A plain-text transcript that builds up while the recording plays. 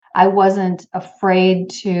I wasn't afraid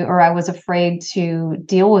to, or I was afraid to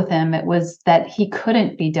deal with him. It was that he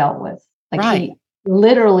couldn't be dealt with. Like Right. he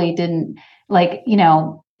literally didn't, like,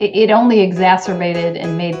 it only exacerbated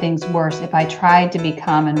and made things worse if I tried to be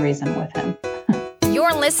calm and reason with him.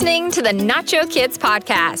 You're listening to the Nacho Kids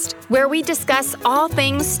podcast, where we discuss all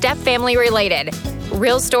things step family related.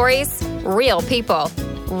 Real stories, real people,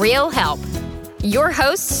 real help. Your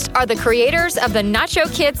hosts are the creators of the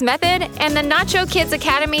Nacho Kids Method and the Nacho Kids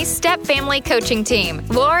Academy Step Family Coaching Team,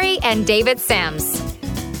 Lori and David Sims.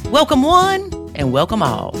 Welcome one and welcome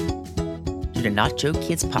all to the Nacho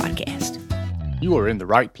Kids podcast. You are in the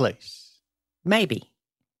right place. Maybe.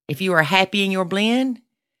 If you are happy in your blend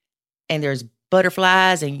and there's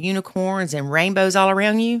butterflies and unicorns and rainbows all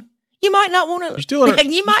around you, you might not want to. You're still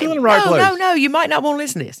in, you might, still in the right place. No, you might not want to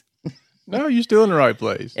listen to this. No, you're still in the right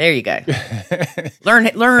place. There you go.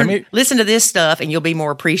 Learn, listen to this stuff and you'll be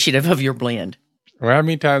more appreciative of your blend. Well, how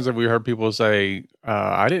many times have we heard people say,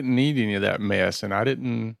 I didn't need any of that mess and I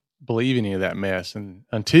didn't believe any of that mess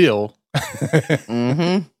until.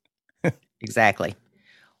 Mm-hmm. Exactly.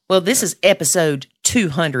 Well, this is episode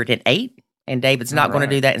 208 and David's not going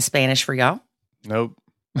to do that in Spanish for y'all. Nope.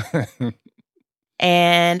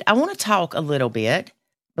 And I want to talk a little bit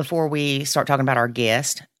before we start talking about our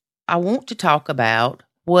guest. I want to talk about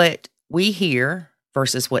what we hear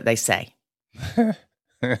versus what they say.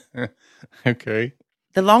 Okay.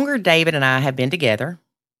 The longer David and I have been together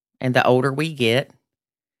and the older we get,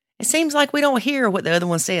 it seems like we don't hear what the other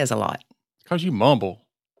one says a lot. Because you mumble.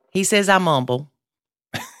 He says I mumble.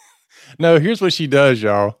 No, here's what she does,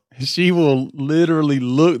 y'all. She will literally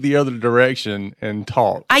look the other direction and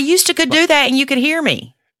talk. I used to could do that and you could hear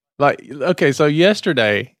me. Like, okay, so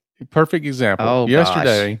yesterday, perfect example. Oh,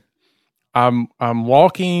 yesterday, gosh. I'm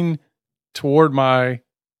walking toward my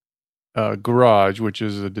garage, which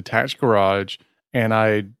is a detached garage, and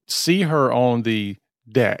I see her on the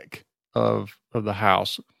deck of the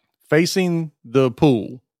house, facing the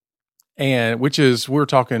pool, and we're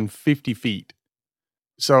talking 50 feet.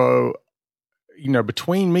 So,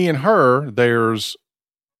 between me and her, there's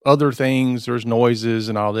other things, there's noises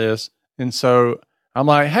and all this, and so I'm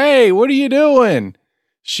like, "Hey, what are you doing?"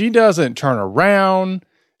 She doesn't turn around.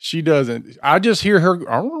 She doesn't. I just hear her, and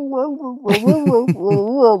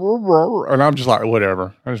I'm just like,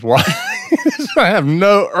 whatever. I just watch. I have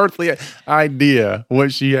no earthly idea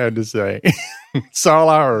what she had to say. That's all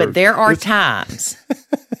I heard. But there are times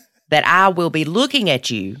that I will be looking at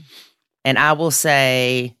you and I will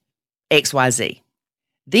say XYZ.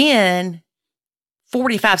 Then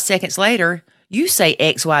 45 seconds later, you say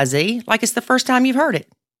XYZ like it's the first time you've heard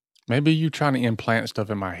it. Maybe you're trying to implant stuff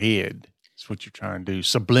in my head. That's what you're trying to do.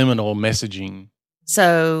 Subliminal messaging.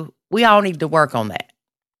 So we all need to work on that.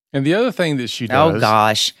 And the other thing that she does. Oh,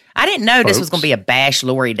 gosh. I didn't know this was going to be a bash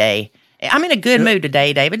Lori day. I'm in a good mood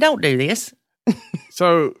today, David. Don't do this.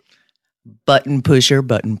 So. Button pusher.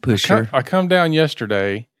 I come down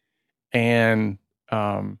yesterday and,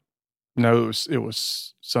 no, it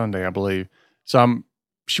was Sunday, I believe. So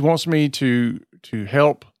she wants me to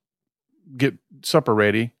help get supper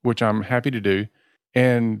ready, which I'm happy to do.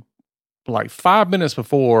 And like 5 minutes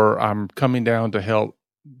before I'm coming down to help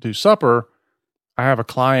do supper, I have a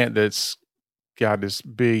client that's got this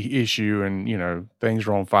big issue and, things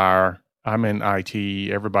are on fire. I'm in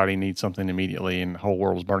IT. Everybody needs something immediately and the whole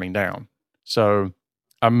world's burning down. So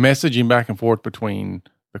I'm messaging back and forth between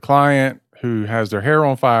the client who has their hair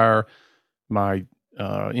on fire, my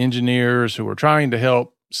engineers who are trying to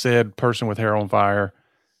help said person with hair on fire,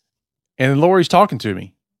 and Lori's talking to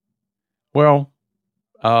me. Well,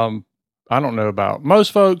 I don't know about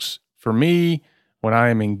most folks. For me, when I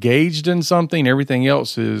am engaged in something, everything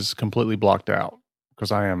else is completely blocked out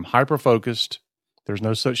because I am hyper-focused. There's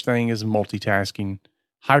no such thing as multitasking.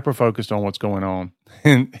 Hyper-focused on what's going on.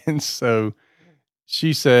 And so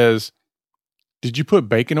she says, "Did you put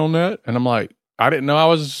bacon on that?" And I'm like, "I didn't know I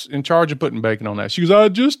was in charge of putting bacon on that." She goes, "I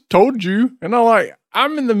just told you." And I'm like,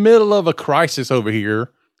 I'm in the middle of a crisis over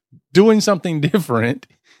here doing something different.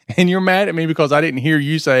 And you're mad at me because I didn't hear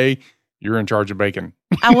you say you're in charge of bacon.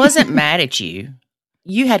 I wasn't mad at you.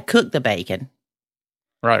 You had cooked the bacon.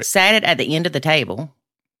 Right. Sat it at the end of the table.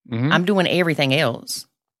 Mm-hmm. I'm doing everything else.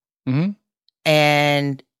 Mm-hmm.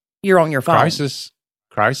 And you're on your phone.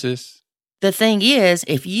 Crisis. The thing is,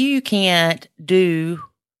 if you can't do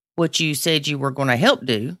what you said you were going to help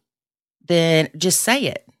do, then just say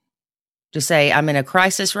it. Just say, I'm in a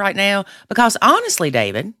crisis right now. Because honestly,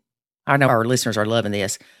 David, I know our listeners are loving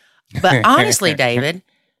this, but honestly, David,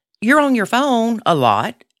 you're on your phone a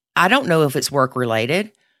lot. I don't know if it's work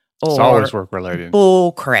related or it's always work related.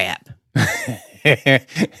 Bull crap.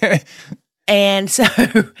 And so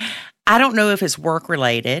I don't know if it's work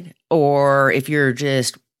related or if you're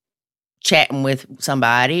just chatting with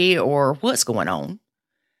somebody or what's going on.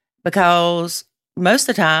 Because most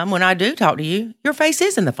of the time when I do talk to you, your face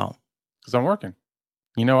is in the phone. Because I'm working.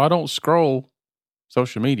 You know, I don't scroll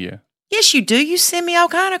social media. Yes, you do. You send me all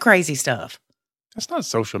kind of crazy stuff. That's not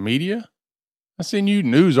social media. I send you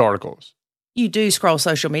news articles. You do scroll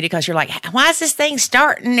social media because you're like, why is this thing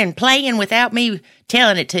starting and playing without me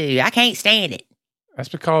telling it to you? I can't stand it. That's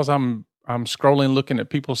because I'm scrolling, looking at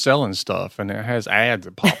people selling stuff, and it has ads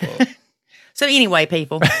that pop up. So anyway,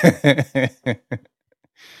 people.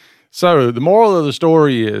 So the moral of the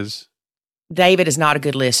story is David is not a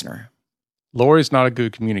good listener. Lori's not a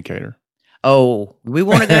good communicator. Oh, we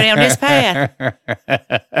want to go down this path.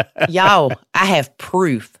 Y'all, I have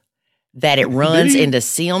proof that it runs into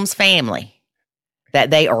Sims family, that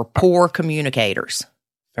they are poor communicators.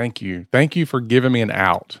 Thank you. Thank you for giving me an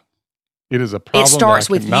out. It is a problem It starts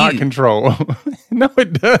that I with cannot you. control. No,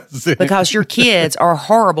 it doesn't. Because your kids are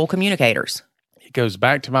horrible communicators. It goes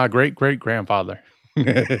back to my great-great-grandfather.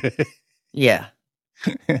 Yeah.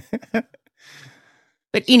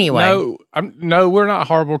 But anyway. No, we're not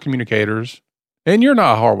horrible communicators. And you're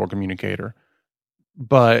not a horrible communicator.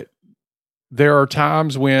 But there are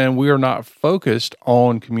times when we are not focused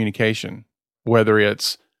on communication. Whether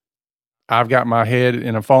it's I've got my head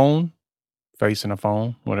in a phone, facing a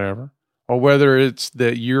phone, whatever. Or whether it's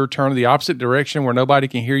that you're turning the opposite direction where nobody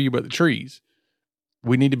can hear you but the trees.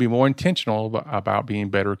 We need to be more intentional about being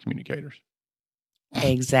better communicators.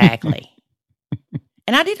 Exactly.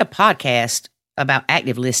 And I did a podcast about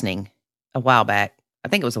active listening a while back. I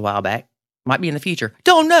think it was a while back. Might be in the future.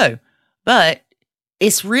 Don't know. But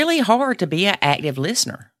it's really hard to be an active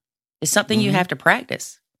listener. It's something you have to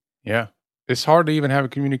practice. Yeah. It's hard to even have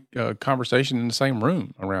a conversation in the same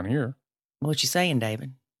room around here. What you saying,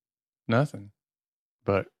 David? Nothing.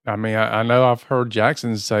 But, I mean, I know I've heard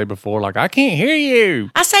Jackson say before, like, I can't hear you.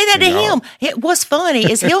 I say that to him. What's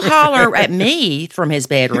funny is he'll holler at me from his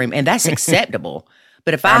bedroom, and that's acceptable.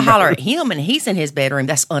 But if I holler at him and he's in his bedroom,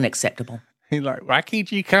 that's unacceptable. He's like, why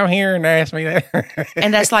can't you come here and ask me that?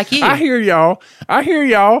 And that's like you. I hear y'all.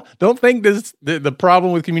 Don't think the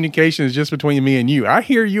problem with communication is just between me and you. I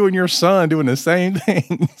hear you and your son doing the same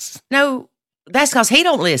things. No, that's because he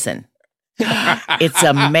don't listen. It's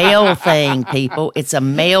a male thing, people. It's a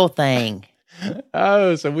male thing.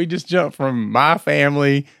 Oh, so we just jumped from my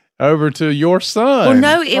family over to your son. Well,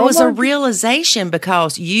 no, it was a realization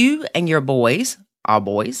because you and your boys, all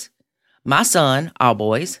boys, my son, all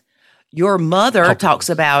boys, your mother talks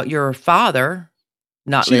about your father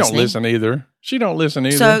not listening. She don't listen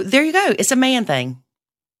either. So there you go. It's a man thing.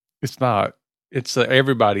 It's not. It's a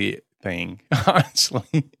everybody thing,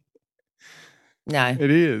 honestly. No.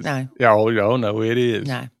 It is. No. Yeah, oh, no, it is.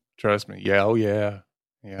 No. Trust me. Yeah, oh, yeah.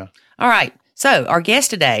 Yeah. All right. So our guest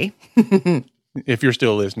today. If you're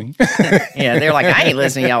still listening. Yeah, they're like, I ain't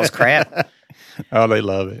listening to y'all's crap. Oh, they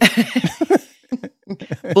love it.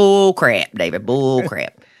 Bull crap, David. Bull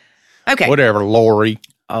crap. Okay. Whatever, Lori.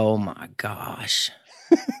 Oh, my gosh.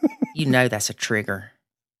 You know that's a trigger.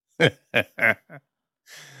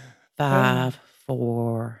 5,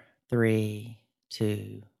 4, 3,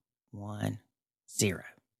 2, 1, 0.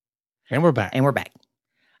 And we're back.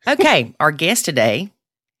 Okay. Our guest today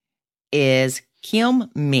is Kim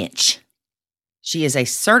Minch. She is a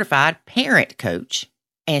certified parent coach,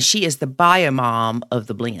 and she is the bio mom of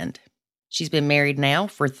the blend. She's been married now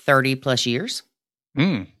for 30 plus years.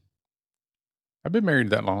 I've been married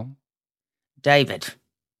that long. David.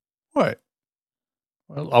 What?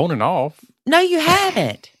 Well, on and off. No, you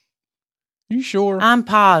haven't. You sure? I'm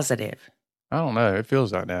positive. I don't know. It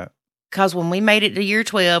feels like that. Because when we made it to year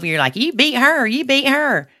 12, you're like, you beat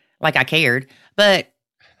her. Like I cared. But,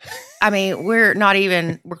 I mean, we're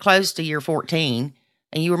close to year 14,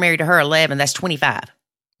 and you were married to her 11. That's 25.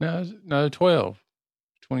 No, 12.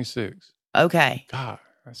 26. Okay. God,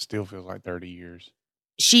 that still feels like 30 years.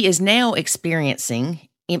 She is now experiencing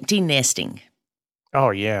empty nesting.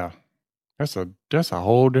 Oh, yeah. That's a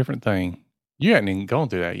whole different thing. You hadn't even gone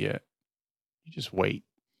through that yet. You just wait.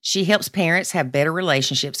 She helps parents have better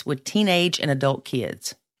relationships with teenage and adult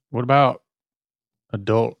kids. What about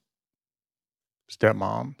adult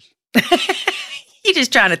stepmoms? You're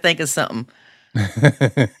just trying to think of something.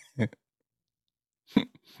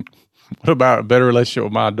 What about a better relationship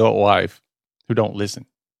with my adult wife who don't listen?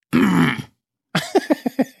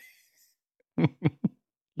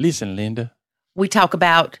 Listen, Linda. We talk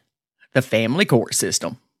about the family court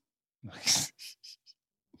system.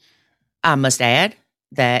 I must add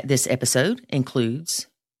that this episode includes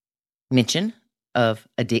mention of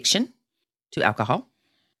addiction to alcohol,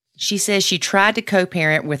 She says she tried to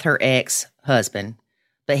co-parent with her ex-husband,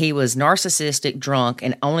 but he was narcissistic, drunk,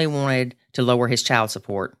 and only wanted to lower his child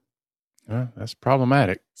support. That's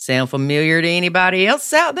problematic. Sound familiar to anybody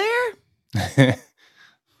else out there?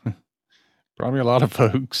 Probably a lot of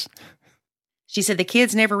folks. She said the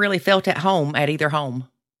kids never really felt at home at either home.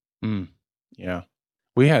 Yeah.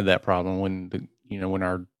 We had that problem when when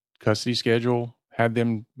our custody schedule had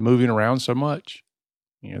them moving around so much.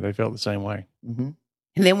 They felt the same way. Mm-hmm.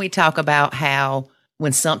 And then we talk about how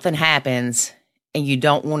when something happens and you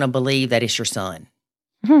don't want to believe that it's your son.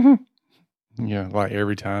 Yeah, like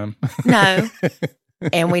every time. No.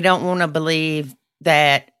 And we don't want to believe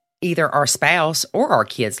that either our spouse or our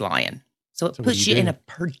kid's lying. So it puts you in a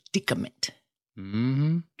predicament.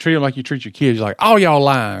 Mm-hmm. Treat them like you treat your kids. You're like, all y'all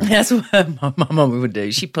lying. That's what my mama would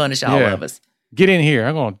do. She punished all of us. Get in here.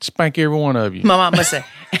 I'm going to spank every one of you. My mama would say,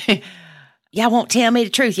 y'all won't tell me the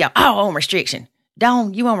truth. Y'all all on restriction.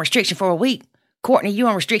 Dawn, you on restriction for a week. Courtney, you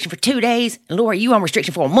on restriction for 2 days. And Laura, you on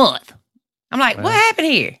restriction for a month. I'm like, what happened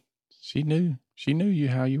here? She knew you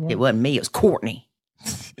how you were. It wasn't me. It was Courtney.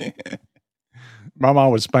 My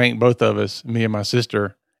mom would spank both of us, me and my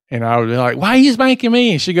sister. And I would be like, why are you spanking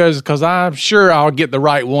me? And she goes, because I'm sure I'll get the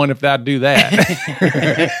right one if I do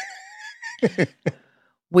that.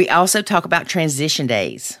 We also talk about transition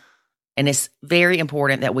days. And it's very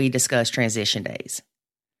important that we discuss transition days.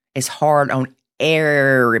 It's hard on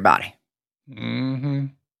everybody. Mm-hmm.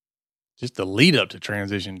 Just the lead up to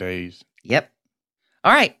transition days. Yep.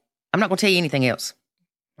 All right. I'm not going to tell you anything else.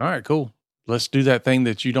 All right, cool. Let's do that thing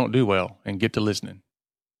that you don't do well and get to listening.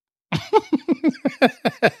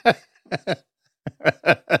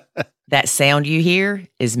 That sound you hear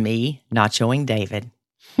is me nachoing David.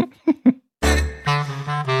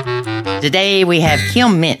 Today we have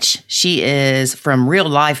Kim Minch. She is from Real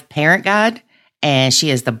Life Parent Guide, and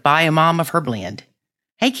she is the bio mom of her blend.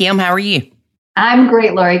 Hey, Kim, how are you? I'm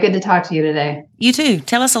great, Lori. Good to talk to you today. You too.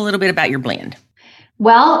 Tell us a little bit about your blend.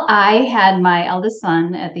 Well, I had my eldest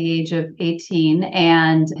son at the age of 18,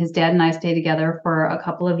 and his dad and I stayed together for a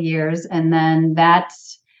couple of years. And then that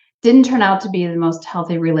didn't turn out to be the most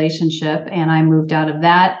healthy relationship, and I moved out of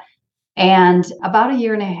that. And about a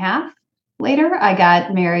year and a half later, I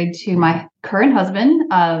got married to my current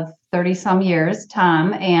husband of 30 some years,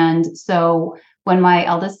 Tom. And so when my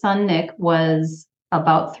eldest son, Nick, was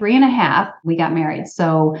about 3.5, we got married.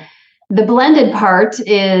 So the blended part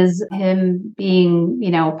is him being,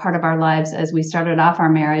 part of our lives as we started off our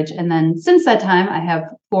marriage. And then since that time, I have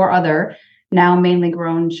 4 other now mainly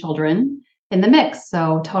grown children in the mix.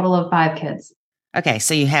 So total of 5 kids. Okay.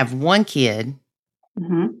 So you have 1 kid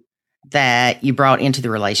that you brought into the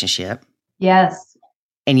relationship. Yes.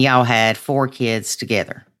 And y'all had 4 kids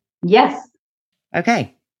together. Yes.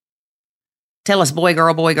 Okay. Tell us boy,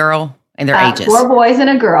 girl, and their ages. 4 boys and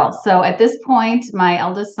a girl. So at this point, my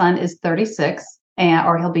eldest son is 36,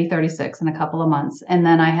 or he'll be 36 in a couple of months. And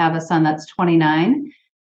then I have a son that's 29,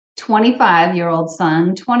 25-year-old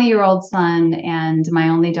son, 20-year-old son, and my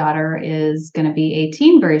only daughter is going to be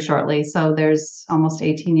 18 very shortly. So there's almost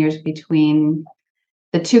 18 years between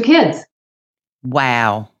the 2 kids.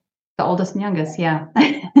 Wow. The oldest and youngest, yeah.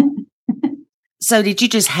 So did you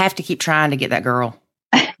just have to keep trying to get that girl?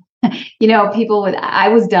 I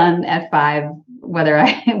was done at 5, whether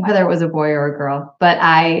it was a boy or a girl, but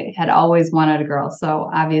I had always wanted a girl. So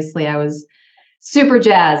obviously I was super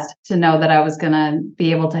jazzed to know that I was going to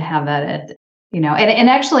be able to have that and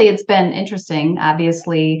actually it's been interesting,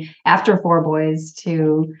 obviously, after 4 boys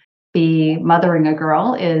to be mothering a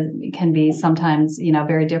girl can be sometimes,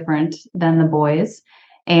 very different than the boys.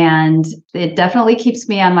 And it definitely keeps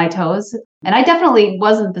me on my toes. And I definitely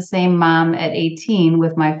wasn't the same mom at 18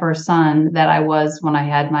 with my first son that I was when I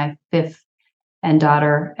had my 5th and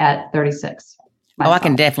daughter at 36. myself. Oh, I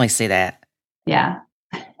can definitely see that. Yeah.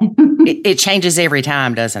 it changes every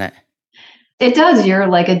time, doesn't it? It does. You're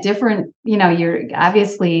like a different, you're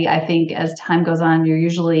obviously, I think as time goes on, you're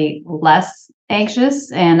usually less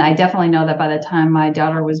anxious. And I definitely know that by the time my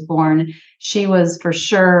daughter was born, she was for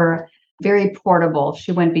sure very portable.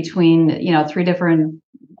 She went between, 3 different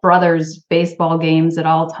brothers' baseball games at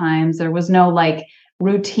all times. There was no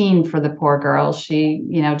routine for the poor girl. She,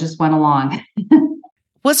 just went along.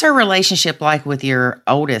 What's her relationship like with your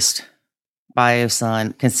oldest bio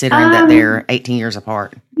son, considering that they're 18 years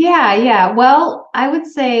apart? Yeah. Well, I would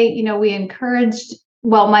say, we encouraged,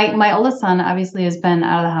 my oldest son obviously has been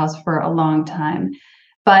out of the house for a long time.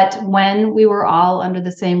 But when we were all under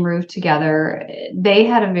the same roof together, they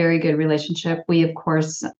had a very good relationship. We, of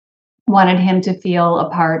course, wanted him to feel a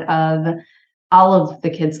part of all of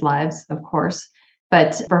the kids' lives, of course.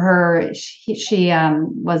 But for her, she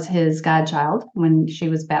was his godchild when she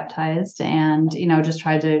was baptized, and just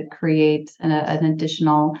tried to create an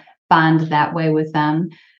additional bond that way with them.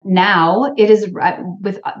 Now it is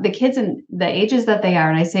with the kids and the ages that they are,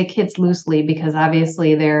 and I say kids loosely because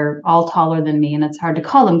obviously they're all taller than me, and it's hard to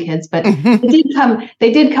call them kids. But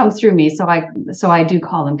they did come through me, so I do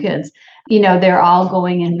call them kids. They're all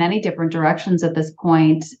going in many different directions at this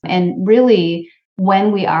point, and really,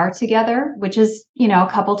 when we are together, which is, a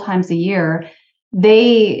couple times a year,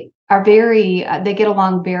 they are they get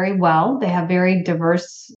along very well. They have very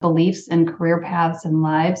diverse beliefs and career paths and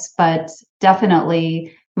lives, but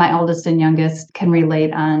definitely my oldest and youngest can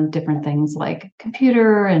relate on different things like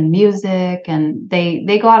computer and music. And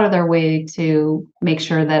they go out of their way to make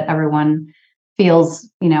sure that everyone feels,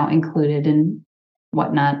 included and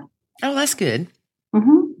whatnot. Oh, that's good.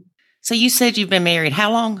 Mm-hmm. So you said you've been married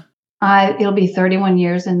how long? It'll be 31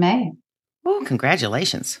 years in May. Oh,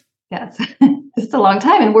 congratulations. Yes, it's a long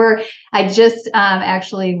time. And I just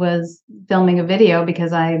actually was filming a video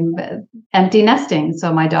because I'm empty nesting.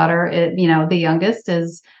 So my daughter, the youngest,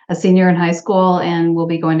 is a senior in high school and will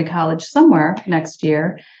be going to college somewhere next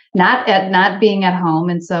year, not being at home.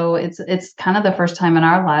 And so it's kind of the first time in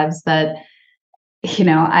our lives that,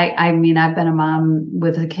 I mean, I've been a mom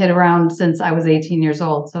with a kid around since I was 18 years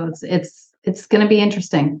old. So it's going to be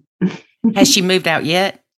interesting. Has she moved out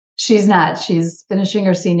yet? She's not. She's finishing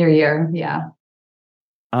her senior year. Yeah.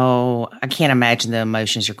 Oh, I can't imagine the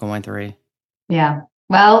emotions you're going through. Yeah.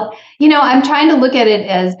 Well, I'm trying to look at it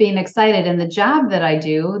as being excited. And the job that I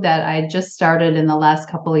do, that I just started in the last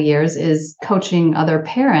couple of years, is coaching other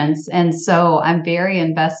parents. And so I'm very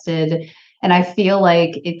invested. And I feel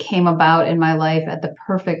like it came about in my life at the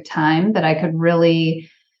perfect time that I could really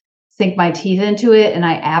sink my teeth into it. And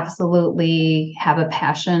I absolutely have a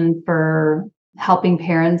passion for helping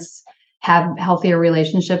parents have healthier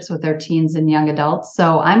relationships with their teens and young adults.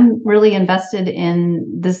 So I'm really invested in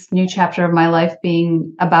this new chapter of my life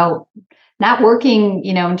being about not working,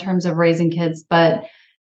 in terms of raising kids, but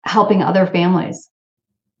helping other families.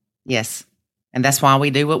 Yes. And that's why we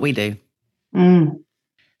do what we do. Mm.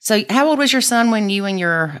 So how old was your son when you and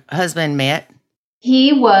your husband met?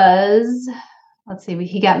 He was,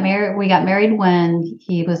 we got married when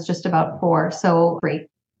he was just about 4. So 3.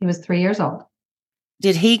 He was 3 years old.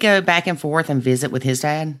 Did he go back and forth and visit with his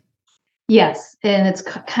dad? Yes. And it's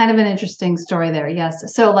kind of an interesting story there.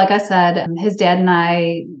 Yes. So like I said, his dad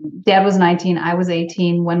was 19, I was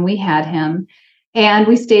 18 when we had him. And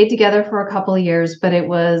we stayed together for a couple of years, but it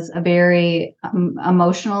was a very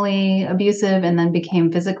emotionally abusive and then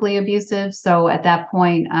became physically abusive. So at that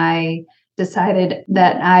point, I decided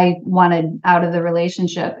that I wanted out of the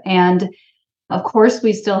relationship. And of course,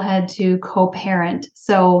 we still had to co-parent.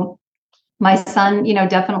 So my son,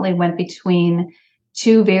 definitely went between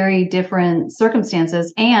 2 very different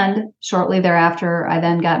circumstances. And shortly thereafter, I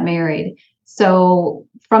then got married. So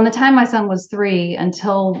from the time my son was 3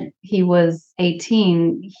 until he was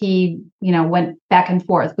 18, he, went back and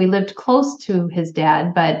forth. We lived close to his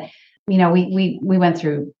dad, but, we went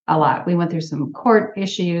through a lot. We went through some court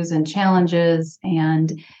issues and challenges,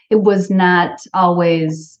 and it was not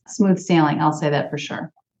always smooth sailing. I'll say that for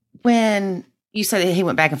sure. When you said that he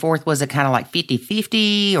went back and forth, was it kind of like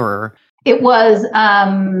 50-50 or? It was,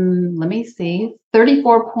 let me see,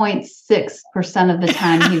 34.6% of the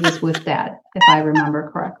time he was with dad, if I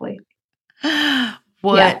remember correctly.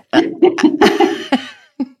 What? Yeah.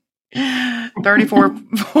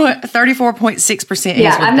 34.6%.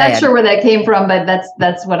 Yeah, I'm not sure where that came from, but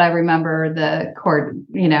that's what I remember the court,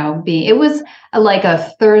 being. It was like a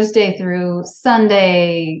Thursday through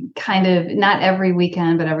Sunday, kind of, not every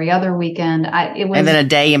weekend, but every other weekend. And then a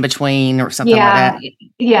day in between or something like that.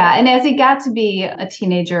 Yeah. And as he got to be a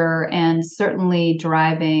teenager and certainly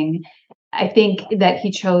driving, I think that he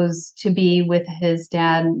chose to be with his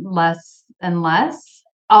dad less and less,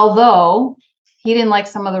 although he didn't like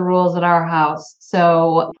some of the rules at our house.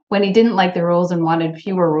 So when he didn't like the rules and wanted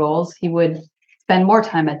fewer rules, he would spend more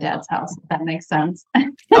time at dad's house, if that makes sense.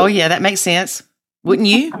 Oh, yeah, that makes sense. Wouldn't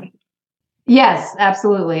you? Yes,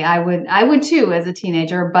 absolutely. I would too as a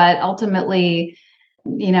teenager. But ultimately,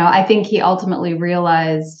 I think he ultimately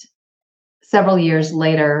realized several years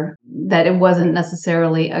later that it wasn't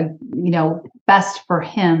necessarily best for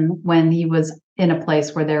him when he was in a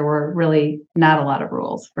place where there were really not a lot of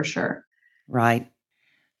rules, for sure. Right.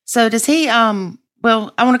 So does he,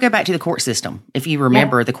 well, I want to go back to the court system. If you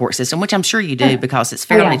remember the court system, which I'm sure you do because it's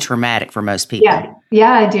fairly traumatic for most people.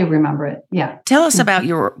 Yeah, I do remember it. Yeah. Tell us about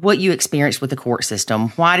what you experienced with the court system.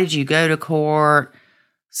 Why did you go to court?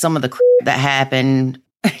 Some of the that happened,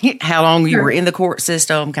 how long you were in the court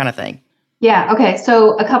system, kind of thing. Yeah. Okay.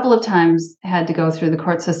 So a couple of times I had to go through the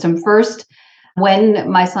court system. First, when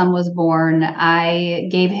my son was born, I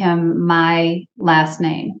gave him my last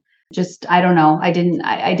name. Just, I don't know. I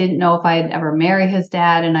didn't know if I'd ever marry his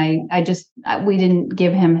dad. And we didn't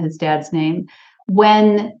give him his dad's name.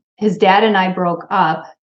 When his dad and I broke up,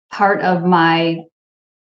 part of my,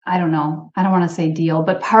 I don't know, I don't want to say deal,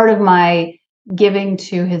 but part of my giving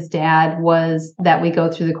to his dad was that we go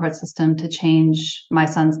through the court system to change my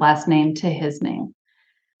son's last name to his name.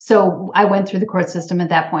 So I went through the court system at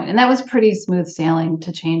that point, and that was pretty smooth sailing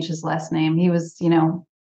to change his last name. He was,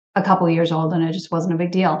 a couple of years old, and it just wasn't a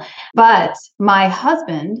big deal. But my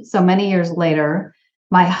husband, so many years later,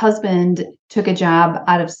 my husband took a job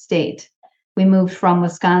out of state. We moved from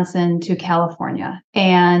Wisconsin to California,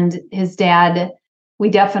 and his dad, we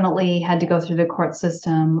definitely had to go through the court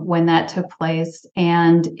system when that took place,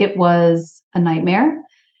 and it was a nightmare.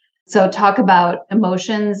 So talk about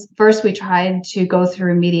emotions. First, we tried to go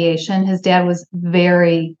through mediation. His dad was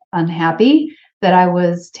very unhappy that I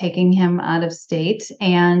was taking him out of state.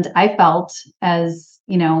 And I felt, as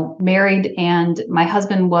married, and my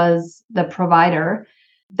husband was the provider,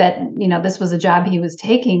 that, this was a job he was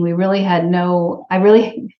taking. I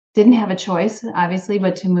really didn't have a choice, obviously,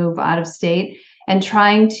 but to move out of state, and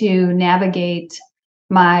trying to navigate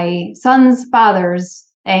my son's father's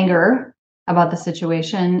anger about the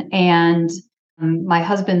situation and my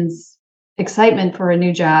husband's excitement for a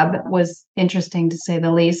new job was interesting, to say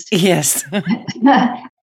the least. Yes.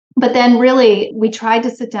 But then really, we tried to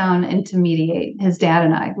sit down and to mediate, his dad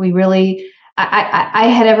and I. I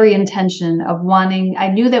had every intention of I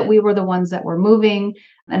knew that we were the ones that were moving,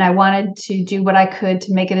 and I wanted to do what I could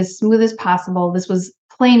to make it as smooth as possible. This was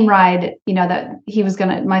plane ride,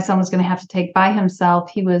 that my son was going to have to take by himself.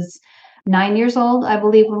 He was 9 years old, I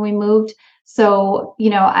believe, when we moved. So,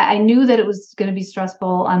 I knew that it was going to be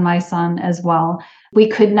stressful on my son as well. We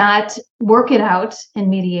could not work it out in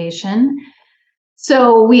mediation.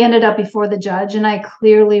 So we ended up before the judge, and I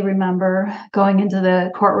clearly remember going into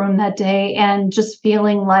the courtroom that day and just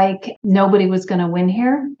feeling like nobody was going to win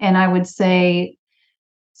here. And I would say,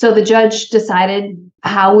 so the judge decided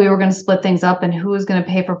how we were going to split things up and who was going to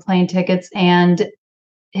pay for plane tickets. And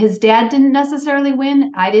his dad didn't necessarily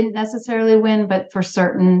win. I didn't necessarily win, but for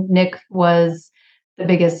certain, Nick was the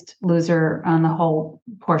biggest loser on the whole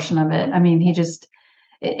portion of it. I mean, he just,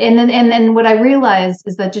 and then what I realized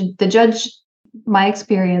is that the judge, my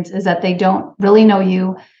experience is that they don't really know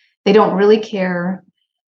you. They don't really care.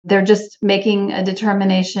 They're just making a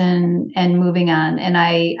determination and moving on. And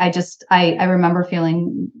I remember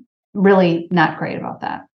feeling really not great about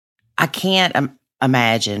that. I can't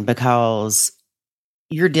imagine, because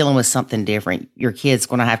you're dealing with something different. Your kid's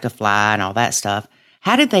going to have to fly and all that stuff.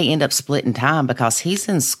 How did they end up splitting time? Because he's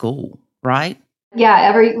in school, right?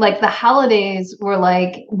 Yeah, the holidays were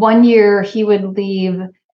like, one year he would leave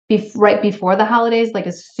right before the holidays, like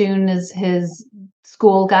as soon as his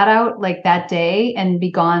school got out, like that day, and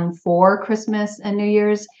be gone for Christmas and New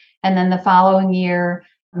Year's. And then the following year,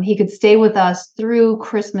 he could stay with us through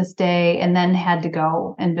Christmas Day, and then had to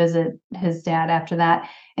go and visit his dad after that.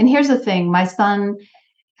 And here's the thing, my son,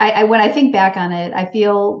 when I think back on it, I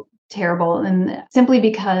feel terrible, and simply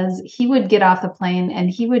because he would get off the plane and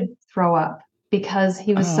he would throw up because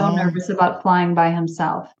he was so nervous about flying by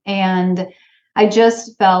himself. And I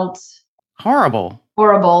just felt horrible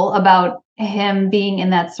about him being in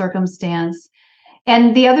that circumstance.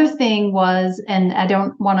 And the other thing was, and I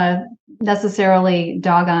don't want to necessarily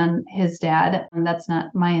dog on his dad, and that's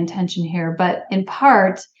not my intention here, but in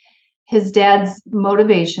part, his dad's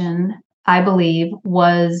motivation, I believe,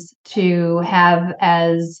 was to have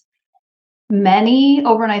as many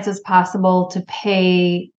overnights as possible to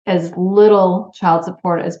pay as little child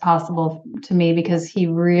support as possible to me, because he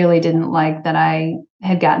really didn't like that I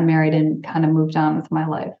had gotten married and kind of moved on with my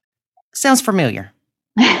life. Sounds familiar.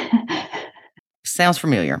 Sounds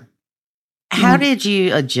familiar. How did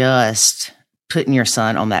you adjust putting your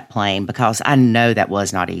son on that plane? Because I know that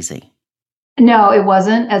was not easy. No, it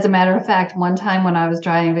wasn't. As a matter of fact, one time when I was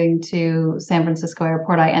driving to San Francisco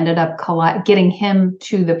airport, I ended up getting him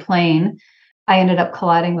to the plane. I ended up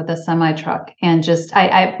colliding with a semi truck, and just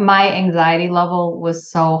my anxiety level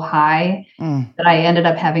was so high that I ended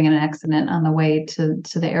up having an accident on the way to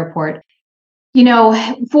the airport.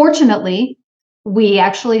 Fortunately, we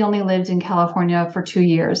actually only lived in California for 2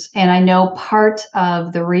 years. And I know part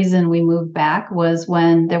of the reason we moved back was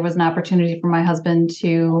when there was an opportunity for my husband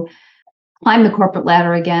to climb the corporate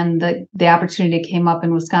ladder again. The opportunity came up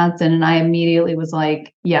in Wisconsin, and I immediately was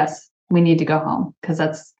like, yes, we need to go home, because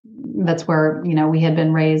that's where, we had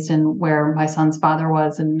been raised and where my son's father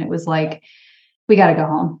was. And it was like, we got to go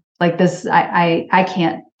home. like this, I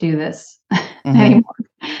can't do this Mhm. anymore.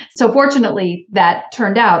 So fortunately that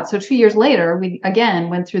turned out. So 2 years later, we again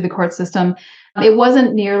went through the court system. It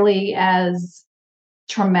wasn't nearly as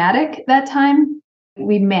traumatic that time.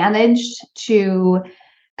 We managed to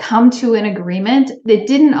come to an agreement. It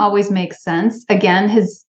didn't always make sense. Again,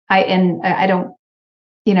 I don't,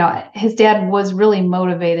 his dad was really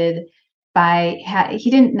motivated by, he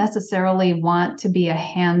didn't necessarily want to be a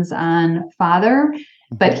hands-on father,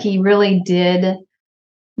 but he really did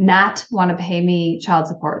not want to pay me child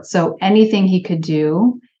support. So anything he could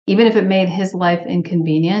do, even if it made his life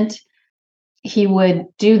inconvenient, he would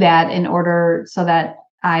do that in order so that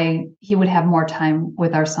he would have more time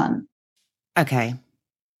with our son. Okay.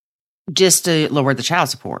 Just to lower the child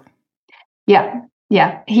support. Yeah.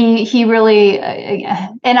 Yeah. He really,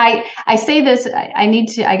 and I say this, I need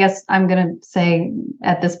to, I guess I'm going to say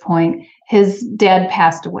at this point, his dad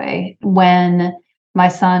passed away when my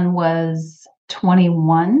son was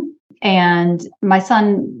 21, and my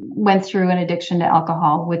son went through an addiction to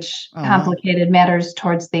alcohol, which complicated matters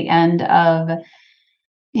towards the end of,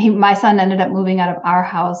 my son ended up moving out of our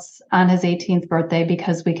house on his 18th birthday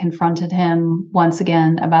because we confronted him once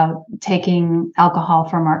again about taking alcohol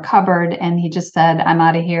from our cupboard. And he just said, I'm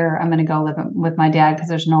out of here. I'm going to go live with my dad because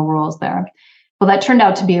there's no rules there. Well, that turned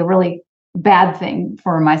out to be a really bad thing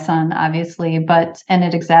for my son, obviously, and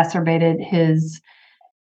it exacerbated his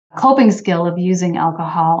coping skill of using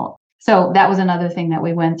alcohol. So that was another thing that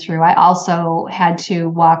we went through. I also had to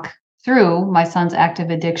walk through my son's active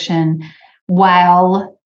addiction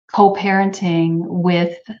while co-parenting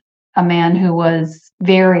with a man who was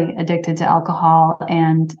very addicted to alcohol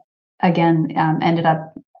and again ended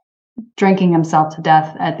up drinking himself to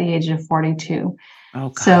death at the age of 42. Oh,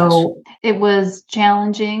 gosh. So it was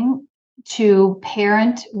challenging to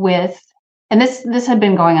parent with, and this had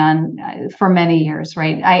been going on for many years,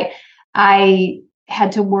 right? I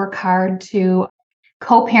had to work hard to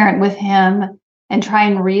co-parent with him and try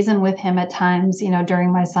and reason with him at times,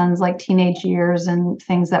 during my son's like teenage years and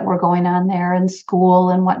things that were going on there in school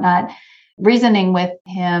and whatnot. Reasoning with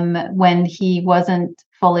him when he wasn't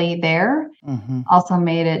fully there also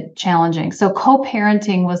made it challenging. So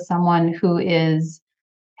co-parenting with someone who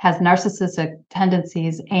has narcissistic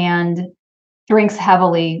tendencies and drinks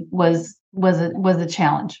heavily was a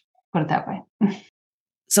challenge, put it that way.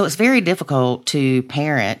 So it's very difficult to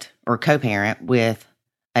parent or co-parent with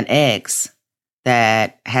an ex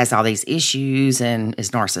that has all these issues and is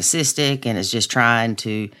narcissistic and is just trying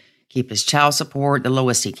to keep his child support the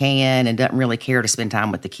lowest he can and doesn't really care to spend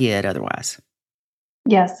time with the kid otherwise.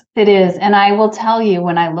 Yes, it is. And I will tell you,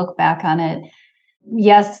 when I look back on it,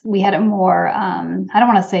 yes, we had a more, I don't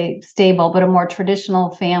want to say stable, but a more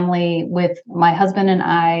traditional family with my husband and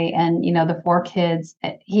I and, the 4 kids.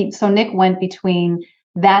 So Nick went between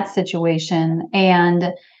that situation,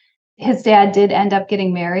 and his dad did end up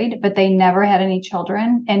getting married, but they never had any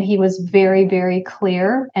children. And he was very, very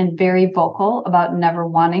clear and very vocal about never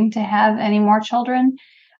wanting to have any more children.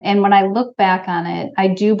 And when I look back on it, I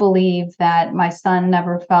do believe that my son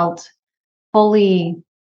never felt fully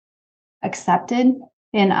accepted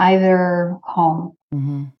in either home.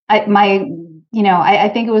 I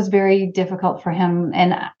think it was very difficult for him.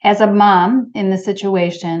 And as a mom in the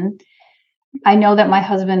situation, I know that my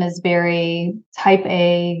husband is very type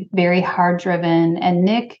A, very hard driven. And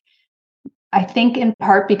Nick, I think in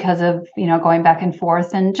part because of, going back and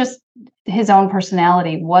forth and just his own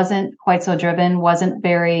personality, wasn't quite so driven, wasn't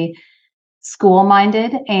very school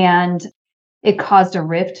minded. And it caused a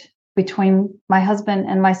rift between my husband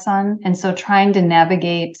and my son. And so trying to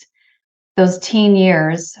navigate those teen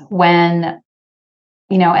years when,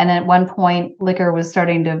 and at one point liquor was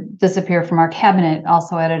starting to disappear from our cabinet,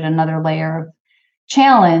 also added another layer of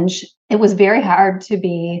challenge. It was very hard to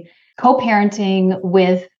be co-parenting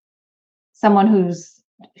with someone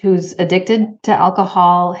who's addicted to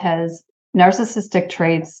alcohol, has narcissistic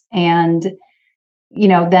traits, and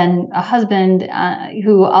then a husband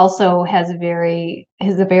who also has a very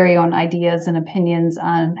own ideas and opinions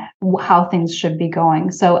on how things should be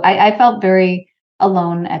going. So I felt very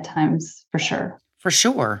alone at times, for sure. For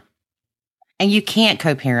sure. And you can't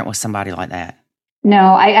co-parent with somebody like that.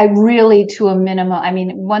 No, I really, to a minimum. I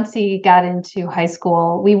mean, once he got into high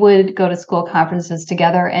school, we would go to school conferences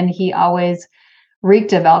together, and he always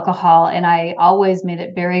reeked of alcohol. And I always made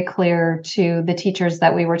it very clear to the teachers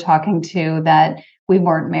that we were talking to that we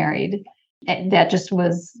weren't married. That just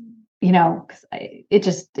was, it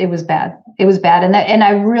was bad. It was bad. And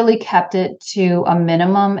I really kept it to a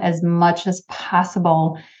minimum as much as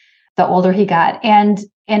possible the older he got. And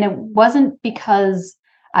it wasn't because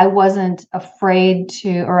I wasn't afraid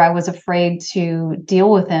to, or I was afraid to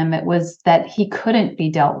deal with him. It was that he couldn't be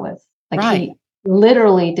dealt with. Like Right. he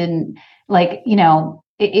literally didn't, like,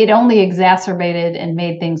 it only exacerbated and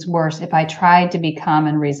made things worse if I tried to be calm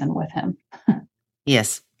and reason with him.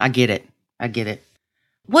 Yes, I get it. I get it.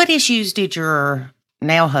 What issues did your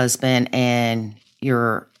now husband and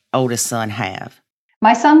your oldest son have?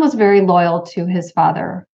 My son was very loyal to his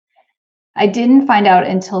father. I didn't find out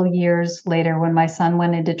until years later when my son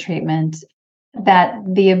went into treatment that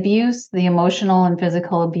the abuse, the emotional and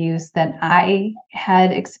physical abuse that I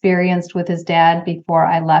had experienced with his dad before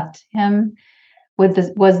I left him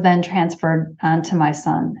was then transferred onto my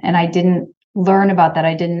son. And I didn't learn about that.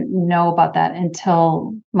 I didn't know about that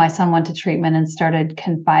until my son went to treatment and started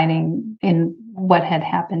confiding in what had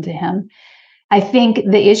happened to him. I think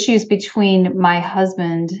the issues between my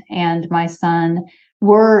husband and my son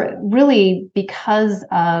were really because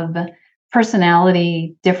of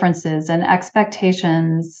personality differences and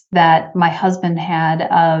expectations that my husband had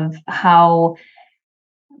of how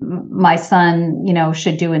my son,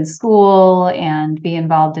 should do in school and be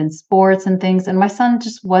involved in sports and things. And my son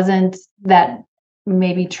just wasn't that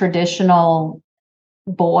maybe traditional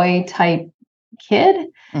boy type kid.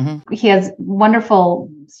 Mm-hmm. He has wonderful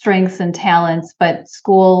strengths and talents, but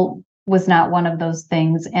school was not one of those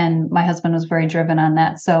things. And my husband was very driven on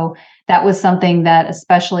that. So that was something that,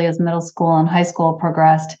 especially as middle school and high school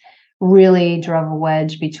progressed, really drove a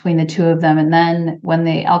wedge between the two of them. And then when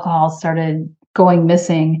the alcohol started going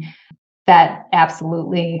missing, that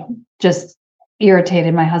absolutely just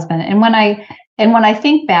irritated my husband. And when I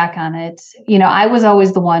think back on it, I was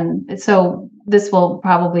always the one. So this will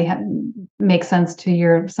probably make sense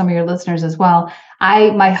to some of your listeners as well.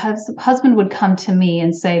 My husband would come to me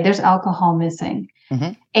and say, "There's alcohol missing."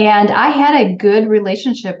 Mm-hmm. And I had a good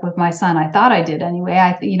relationship with my son. I thought I did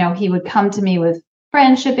anyway. He would come to me with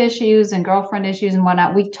friendship issues and girlfriend issues and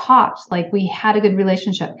whatnot. We talked, like we had a good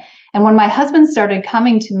relationship. And when my husband started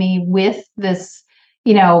coming to me with this,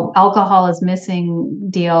 alcohol is missing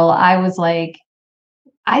deal, I was like,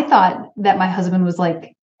 I thought that my husband was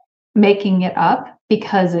like making it up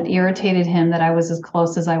because it irritated him that I was as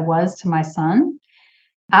close as I was to my son.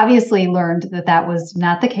 Obviously learned that that was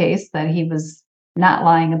not the case, that he was not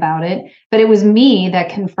lying about it, but it was me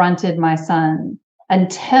that confronted my son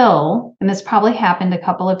until, and this probably happened a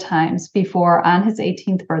couple of times before, on his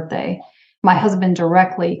 18th birthday, my husband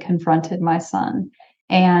directly confronted my son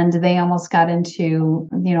and they almost got into,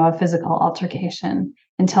 a physical altercation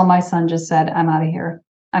until my son just said, "I'm out of here.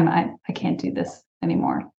 I can't do this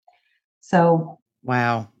anymore." So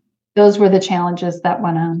wow, those were the challenges that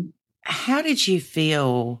went on. How did you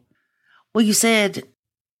feel? Well, you said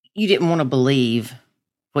you didn't want to believe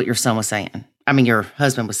what your son was saying. I mean, your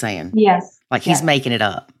husband was saying. Yes. Like he's yes. making it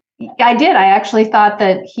up. I did. I actually thought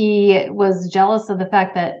that he was jealous of the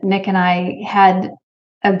fact that Nick and I had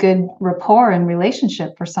a good rapport and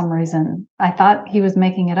relationship for some reason. I thought he was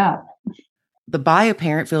making it up. The bio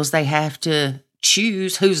parent feels they have to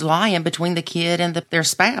choose who's lying between the kid and their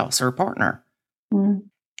spouse or partner. Mm.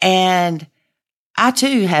 And I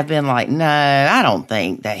too have been like, no, I don't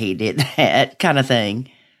think that he did that kind of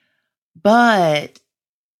thing. But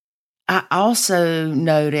I also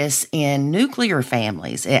notice in nuclear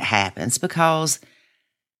families, it happens because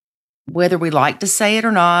whether we like to say it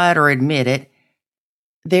or not or admit it,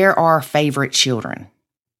 there are favorite children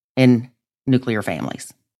in nuclear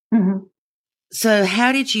families. Mm-hmm. So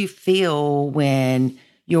how did you feel when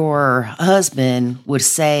your husband would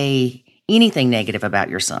say anything negative about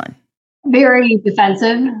your son? Very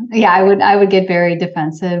defensive. Yeah, I would get very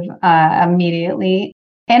defensive immediately.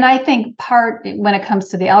 And I think when it comes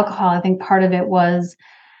to the alcohol, I think part of it was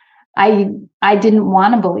I didn't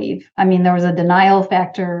want to believe. I mean, there was a denial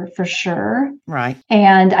factor for sure. Right.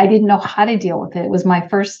 And I didn't know how to deal with it. It was my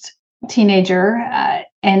first teenager.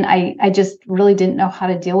 And I just really didn't know how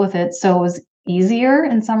to deal with it. So it was easier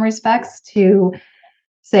in some respects to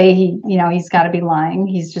say he's got to be lying.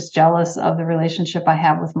 He's just jealous of the relationship I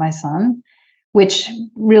have with my son, which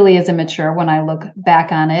really is immature when I look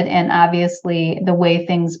back on it. And obviously the way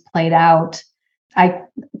things played out, I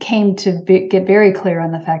came to get very clear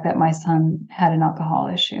on the fact that my son had an alcohol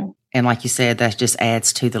issue. And like you said, that just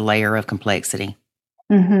adds to the layer of complexity.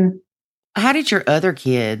 Mm-hmm. How did your other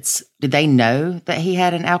kids, did they know that he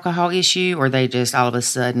had an alcohol issue, or they just all of a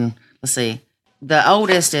sudden, let's see, the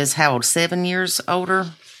oldest is how old, 7 years older?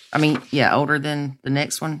 I mean, yeah, older than the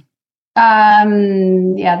next one.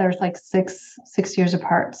 Yeah, there's like six years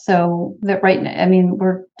apart. So that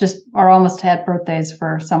we're almost had birthdays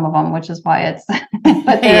for some of them, which is why it's,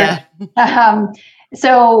 but yeah.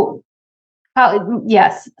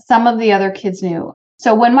 Yes, some of the other kids knew.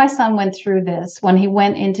 So when my son went through this, when he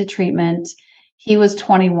went into treatment, he was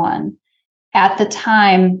 21. At the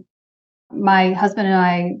time, my husband and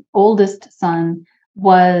I, oldest son,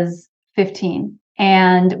 was 15.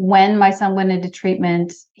 And when my son went into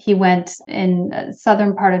treatment, he went in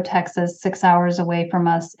southern part of Texas, 6 hours away from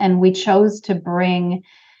us. And we chose to bring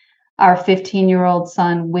our 15-year-old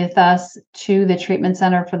son with us to the treatment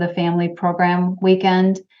center for the family program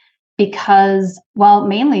weekend because, well,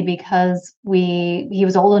 mainly because he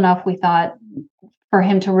was old enough, we thought, for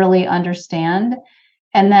him to really understand.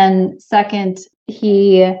 And then second,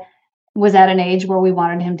 he was at an age where we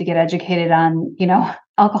wanted him to get educated on,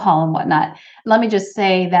 alcohol and whatnot. Let me just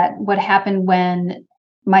say that what happened when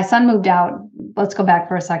my son moved out, let's go back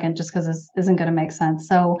for a second, just because this isn't going to make sense.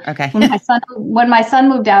 So Okay. when my son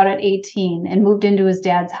moved out at 18 and moved into his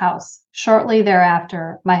dad's house, shortly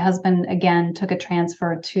thereafter, my husband again took a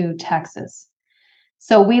transfer to Texas.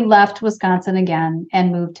 So we left Wisconsin again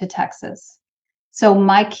and moved to Texas. So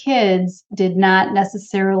my kids did not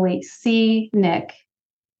necessarily see Nick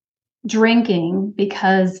drinking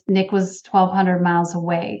because Nick was 1,200 miles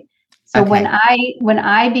away. So Okay. when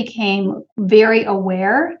I became very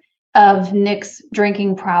aware of Nick's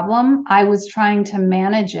drinking problem, I was trying to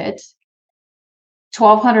manage it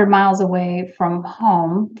 1,200 miles away from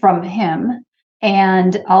him,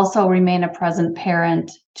 and also remain a present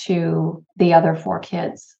parent to the other 4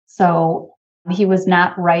 kids. So he was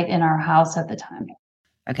not right in our house at the time.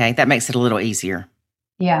 Okay. That makes it a little easier.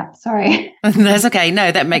 Yeah, sorry. That's okay.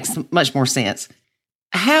 No, that makes much more sense.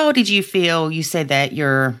 How did you feel? You said that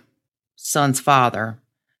your son's father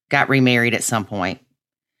got remarried at some point.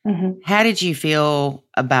 Mm-hmm. How did you feel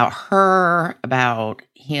about her, about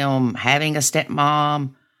him having a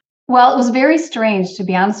stepmom? Well, it was very strange, to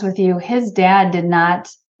be honest with you. His dad did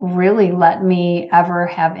not really let me ever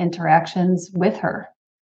have interactions with her.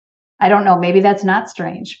 I don't know, maybe that's not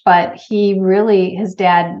strange, but his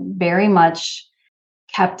dad very much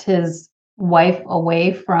kept his wife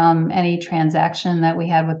away from any transaction that we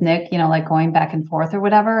had with Nick, like going back and forth or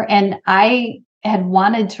whatever. And I had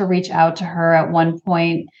wanted to reach out to her at one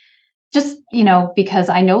point, just, because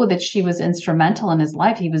I know that she was instrumental in his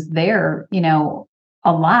life. He was there,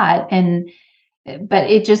 a lot. But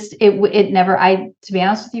it never, to be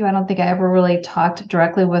honest with you, I don't think I ever really talked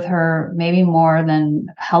directly with her, maybe more than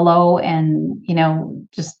hello and,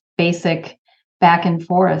 just basic back and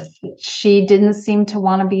forth. She didn't seem to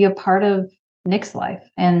want to be a part of Nick's life.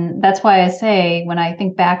 And that's why I say, when I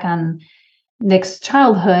think back on Nick's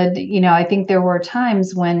childhood, I think there were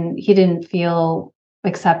times when he didn't feel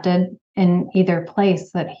accepted in either place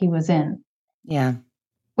that he was in. Yeah.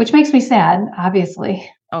 Which makes me sad, obviously.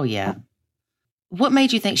 Oh, yeah. What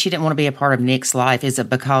made you think she didn't want to be a part of Nick's life? Is it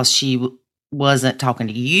because she wasn't talking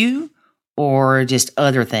to you or just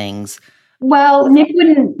other things? Well, Nick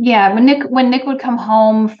wouldn't, when Nick would come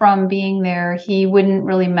home from being there, he wouldn't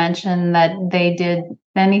really mention that they did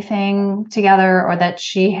anything together or that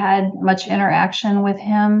she had much interaction with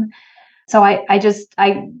him. So I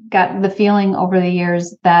got the feeling over the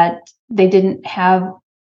years that they didn't have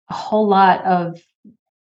a whole lot of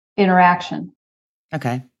interaction.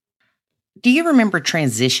 Okay. Do you remember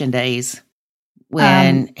transition days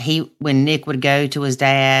when Nick would go to his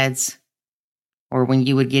dad's or when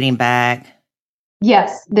you would get him back?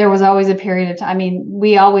 Yes, there was always a period of time. I mean,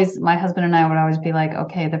 my husband and I would always be like,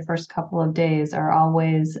 okay, the first couple of days are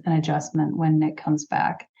always an adjustment when Nick comes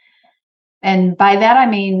back. And by that, I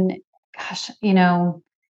mean, gosh,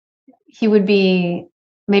 he would be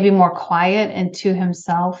maybe more quiet and to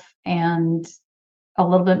himself and a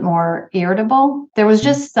little bit more irritable. There was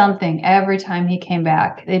just something every time he came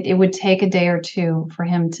back. It would take a day or two for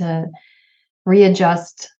him to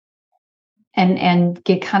readjust and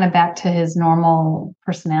get kind of back to his normal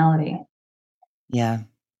personality. Yeah.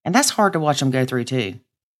 And that's hard to watch him go through too.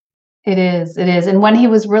 It is. And when he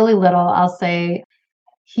was really little, I'll say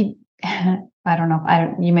I don't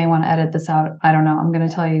know. You may want to edit this out. I don't know. I'm going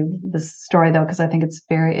to tell you this story though, because I think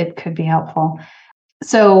it could be helpful.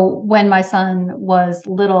 So when my son was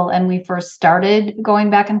little and we first started going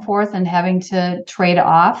back and forth and having to trade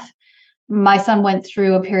off, my son went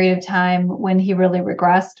through a period of time when he really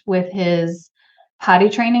regressed with his potty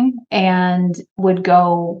training and would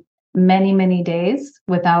go many, many days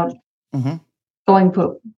without going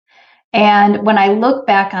poop. And when I look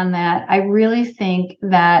back on that, I really think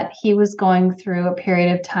that he was going through a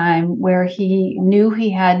period of time where he knew he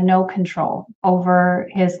had no control over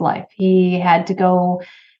his life. He had to go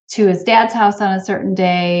to his dad's house on a certain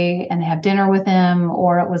day and have dinner with him,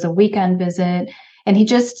 or it was a weekend visit. And he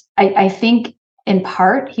just, I think in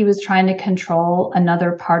part, he was trying to control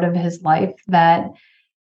another part of his life that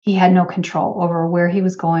he had no control over where he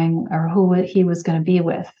was going or who he was going to be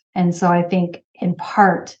with. And so I think in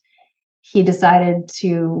part, he decided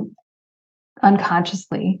to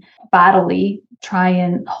unconsciously, bodily try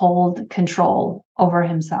and hold control over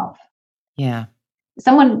himself. Yeah.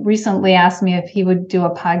 Someone recently asked me if he would do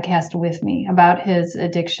a podcast with me about his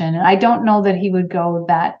addiction. And I don't know that he would go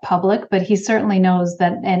that public, but he certainly knows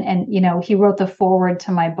that. And he wrote the foreword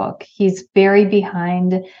to my book. He's very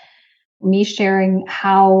behind me sharing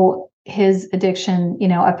how his addiction,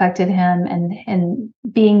 affected him, and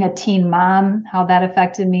being a teen mom, how that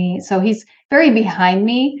affected me. So he's very behind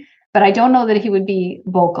me, but I don't know that he would be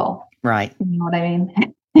vocal. Right. You know what I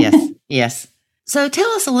mean? Yes. Yes. So tell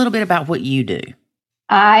us a little bit about what you do.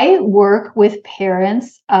 I work with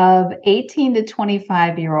parents of 18 to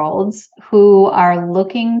 25-year-olds who are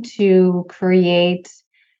looking to create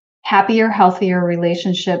happier, healthier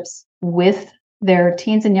relationships with their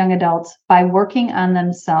teens and young adults by working on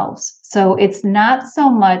themselves. So it's not so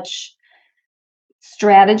much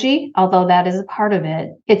strategy, although that is a part of it.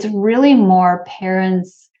 It's really more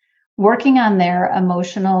parents working on their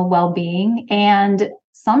emotional well-being and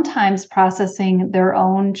sometimes processing their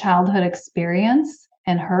own childhood experience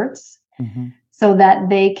and hurts, so that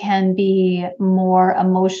they can be more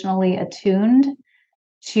emotionally attuned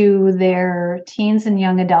to their teens and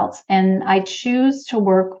young adults. And I choose to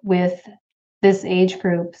work with this age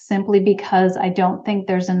group simply because I don't think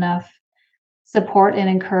there's enough support and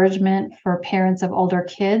encouragement for parents of older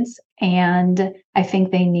kids. And I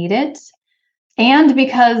think they need it. And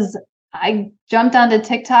because I jumped onto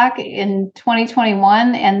TikTok in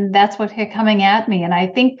 2021, and that's what kept coming at me. And I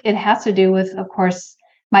think it has to do with, of course,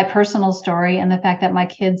 my personal story and the fact that my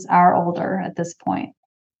kids are older at this point.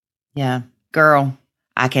 Yeah. Girl,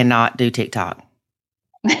 I cannot do TikTok.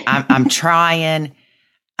 I'm trying.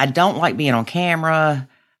 I don't like being on camera.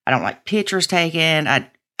 I don't like pictures taken.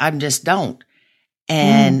 I just don't.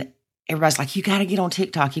 And everybody's like, you got to get on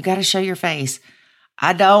TikTok. You got to show your face.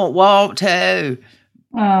 I don't want to.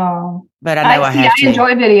 Oh, but I know I have to. I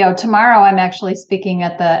enjoy video. Tomorrow, I'm actually speaking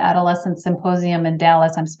at the Adolescent Symposium in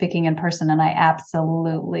Dallas. I'm speaking in person, and I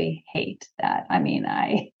absolutely hate that. I mean,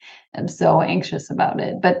 I am so anxious about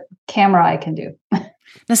it. But camera, I can do.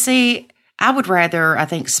 Now, see, I would rather, I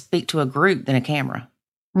think, speak to a group than a camera.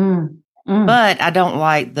 But I don't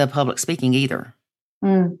like the public speaking either.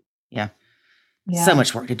 Yeah. So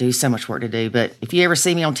much work to do. But if you ever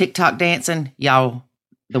see me on TikTok dancing, y'all,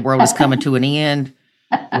 the world is coming to an end.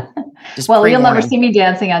 Well, you'll never see me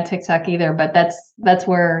dancing on TikTok either, but that's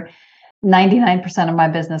where 99% of my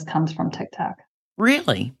business comes from TikTok.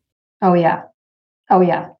 Really? Oh yeah.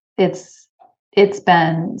 It's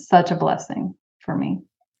been such a blessing for me.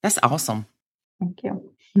 That's awesome. Thank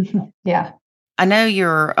you. Yeah. I know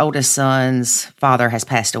your oldest son's father has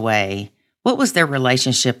passed away. What was their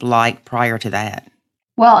relationship like prior to that?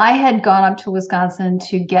 Well, I had gone up to Wisconsin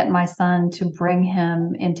to get my son to bring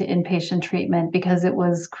him into inpatient treatment because it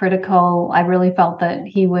was critical. I really felt that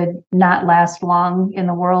he would not last long in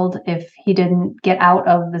the world if he didn't get out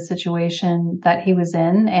of the situation that he was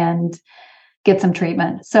in and get some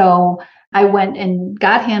treatment. So I went and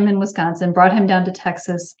got him in Wisconsin, brought him down to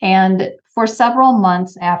Texas. And for several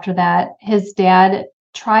months after that, his dad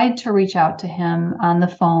tried to reach out to him on the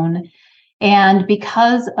phone. And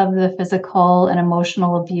because of the physical and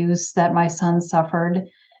emotional abuse that my son suffered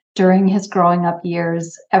during his growing up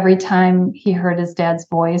years, every time he heard his dad's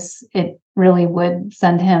voice, it really would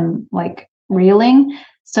send him like reeling.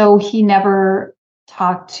 So he never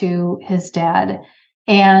talked to his dad,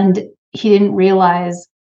 and he didn't realize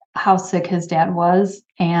how sick his dad was.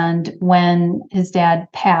 And when his dad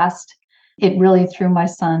passed, it really threw my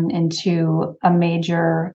son into a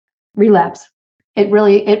major relapse. It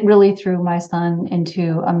really threw my son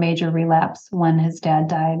into a major relapse when his dad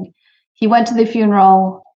died. He went to the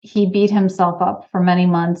funeral. He beat himself up for many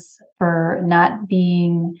months for not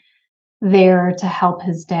being there to help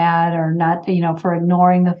his dad, or not, for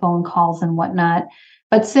ignoring the phone calls and whatnot.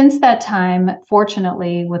 But since that time,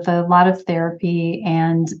 fortunately, with a lot of therapy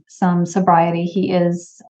and some sobriety, he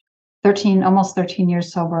is almost 13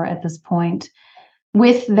 years sober at this point.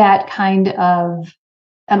 With that kind of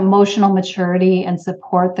emotional maturity and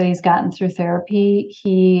support that he's gotten through therapy,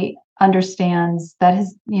 he understands that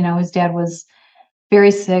his dad was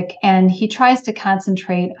very sick, and he tries to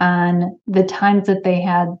concentrate on the times that they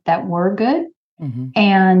had that were good,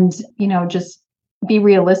 and just be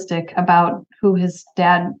realistic about who his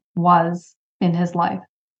dad was in his life.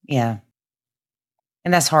 Yeah.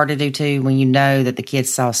 And that's hard to do too, when you know that the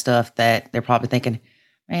kids saw stuff that they're probably thinking,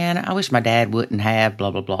 man, I wish my dad wouldn't have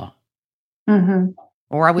blah, blah, blah.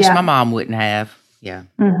 Or I wish my mom wouldn't have. Yeah.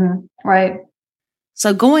 Right.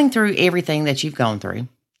 So going through everything that you've gone through,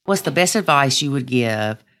 what's the best advice you would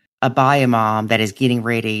give a bio mom that is getting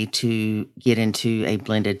ready to get into a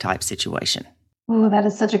blended type situation? Oh, that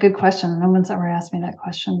is such a good question. No one's ever asked me that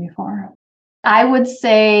question before. I would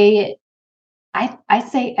say, I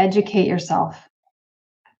say educate yourself.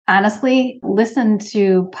 Honestly, listen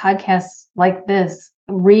to podcasts like this,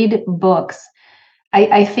 read books.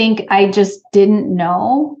 I think I just didn't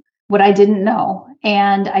know what I didn't know.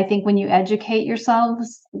 And I think when you educate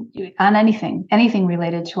yourselves on anything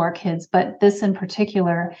related to our kids, but this in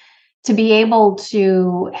particular, to be able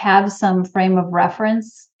to have some frame of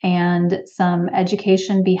reference and some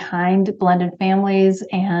education behind blended families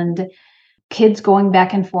and kids going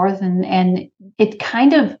back and forth, and it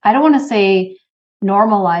kind of, I don't want to say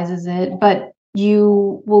normalizes it, but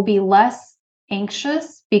you will be less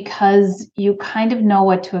anxious because you kind of know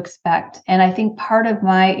what to expect. And I think part of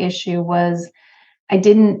my issue was I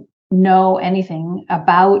didn't know anything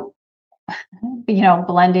about,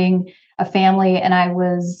 blending a family, and I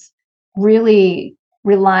was really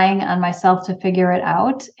relying on myself to figure it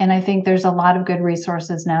out. And I think there's a lot of good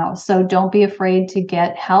resources now. So don't be afraid to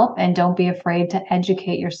get help, and don't be afraid to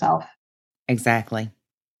educate yourself. Exactly.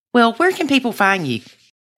 Well, where can people find you?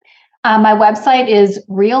 My website is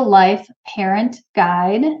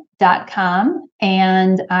reallifeparentguide.com,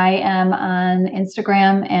 and I am on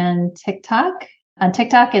Instagram and TikTok. On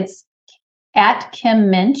TikTok, it's at Kim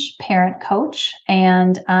Minch, Parent Coach,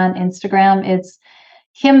 and on Instagram, it's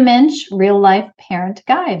Kim Minch, Real Life Parent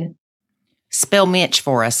Guide. Spell Minch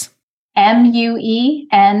for us.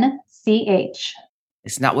 Muench.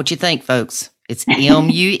 It's not what you think, folks. It's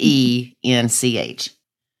Muench.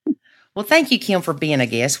 Well, thank you, Kim, for being a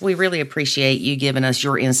guest. We really appreciate you giving us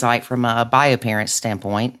your insight from a bio-parent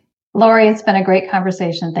standpoint. Lori, it's been a great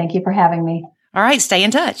conversation. Thank you for having me. All right, stay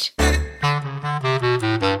in touch.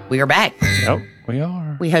 We are back. Yep, we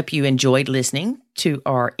are. We hope you enjoyed listening to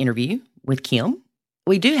our interview with Kim.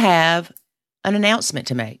 We do have an announcement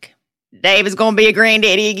to make. Dave is going to be a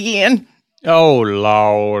granddaddy again. Oh,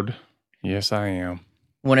 Lord. Yes, I am.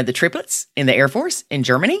 One of the triplets in the Air Force in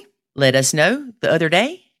Germany let us know the other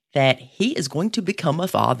day that he is going to become a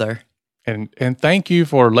father. And thank you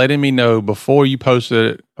for letting me know before you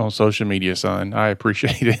posted it on social media, son. I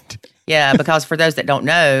appreciate it. Yeah, because for those that don't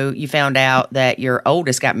know, you found out that your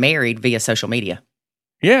oldest got married via social media.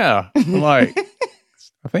 Yeah. I'm like,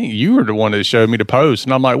 I think you were the one that showed me the post.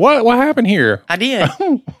 And I'm like, what happened here? I did.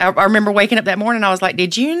 I remember waking up that morning. I was like,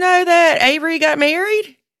 did you know that Avery got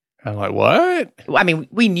married? I'm like, what? I mean,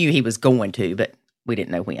 we knew he was going to, but we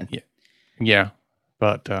didn't know when. Yeah.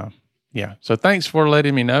 But, yeah. So thanks for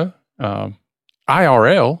letting me know.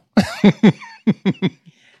 IRL.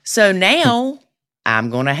 So now I'm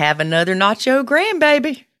going to have another Nacho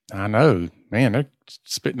grandbaby. I know. Man, they're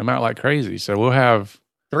spitting them out like crazy. So we'll have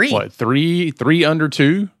 3. What, three under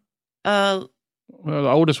 2? Well, the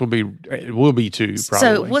oldest will be 2, probably.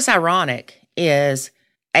 So what's ironic is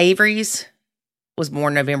Avery's was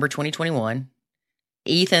born November 2021.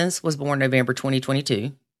 Ethan's was born November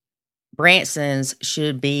 2022. Branson's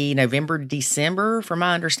should be November, December, from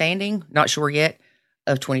my understanding. Not sure yet,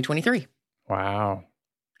 of 2023. Wow.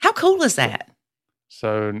 How cool is that?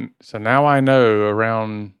 So now I know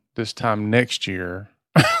around this time next year.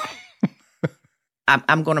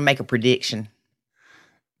 I'm going to make a prediction.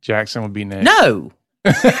 Jackson will be next. No.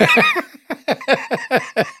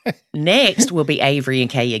 Next will be Avery and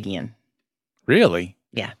Kay again. Really?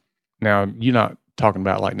 Yeah. Now, you're not talking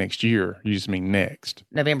about like next year. You just mean next.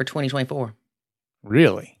 November 2024.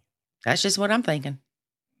 Really? That's just what I'm thinking.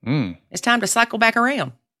 It's time to cycle back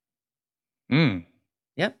around.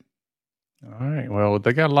 Yep. All right. Well,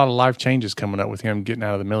 they got a lot of life changes coming up with him getting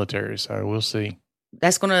out of the military, so we'll see.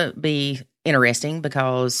 That's going to be interesting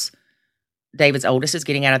because David's oldest is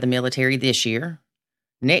getting out of the military this year.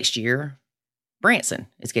 Next year, Branson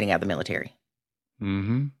is getting out of the military.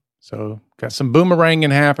 Mm-hmm. So got some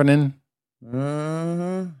boomeranging happening.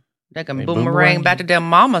 They can boomerang back to their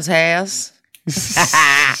mama's house.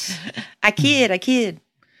 I kid.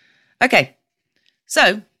 Okay.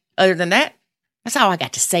 So, other than that, that's all I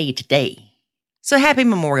got to say today. So, happy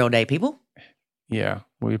Memorial Day, people. Yeah.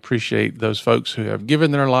 We appreciate those folks who have given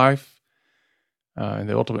their life and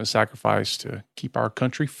the ultimate sacrifice to keep our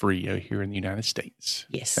country free here in the United States.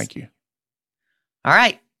 Yes. Thank you. All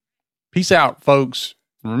right. Peace out, folks.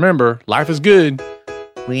 Remember, life is good.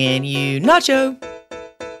 When you nacho.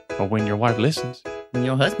 Or when your wife listens. When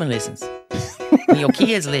your husband listens. When your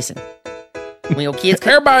kids listen. When your kids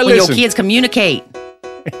communicate.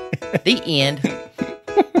 The end.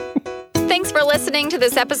 Thanks for listening to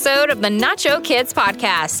this episode of the Nacho Kids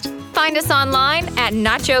Podcast. Find us online at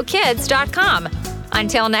nachokids.com.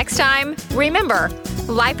 Until next time, remember,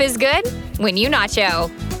 life is good when you nacho.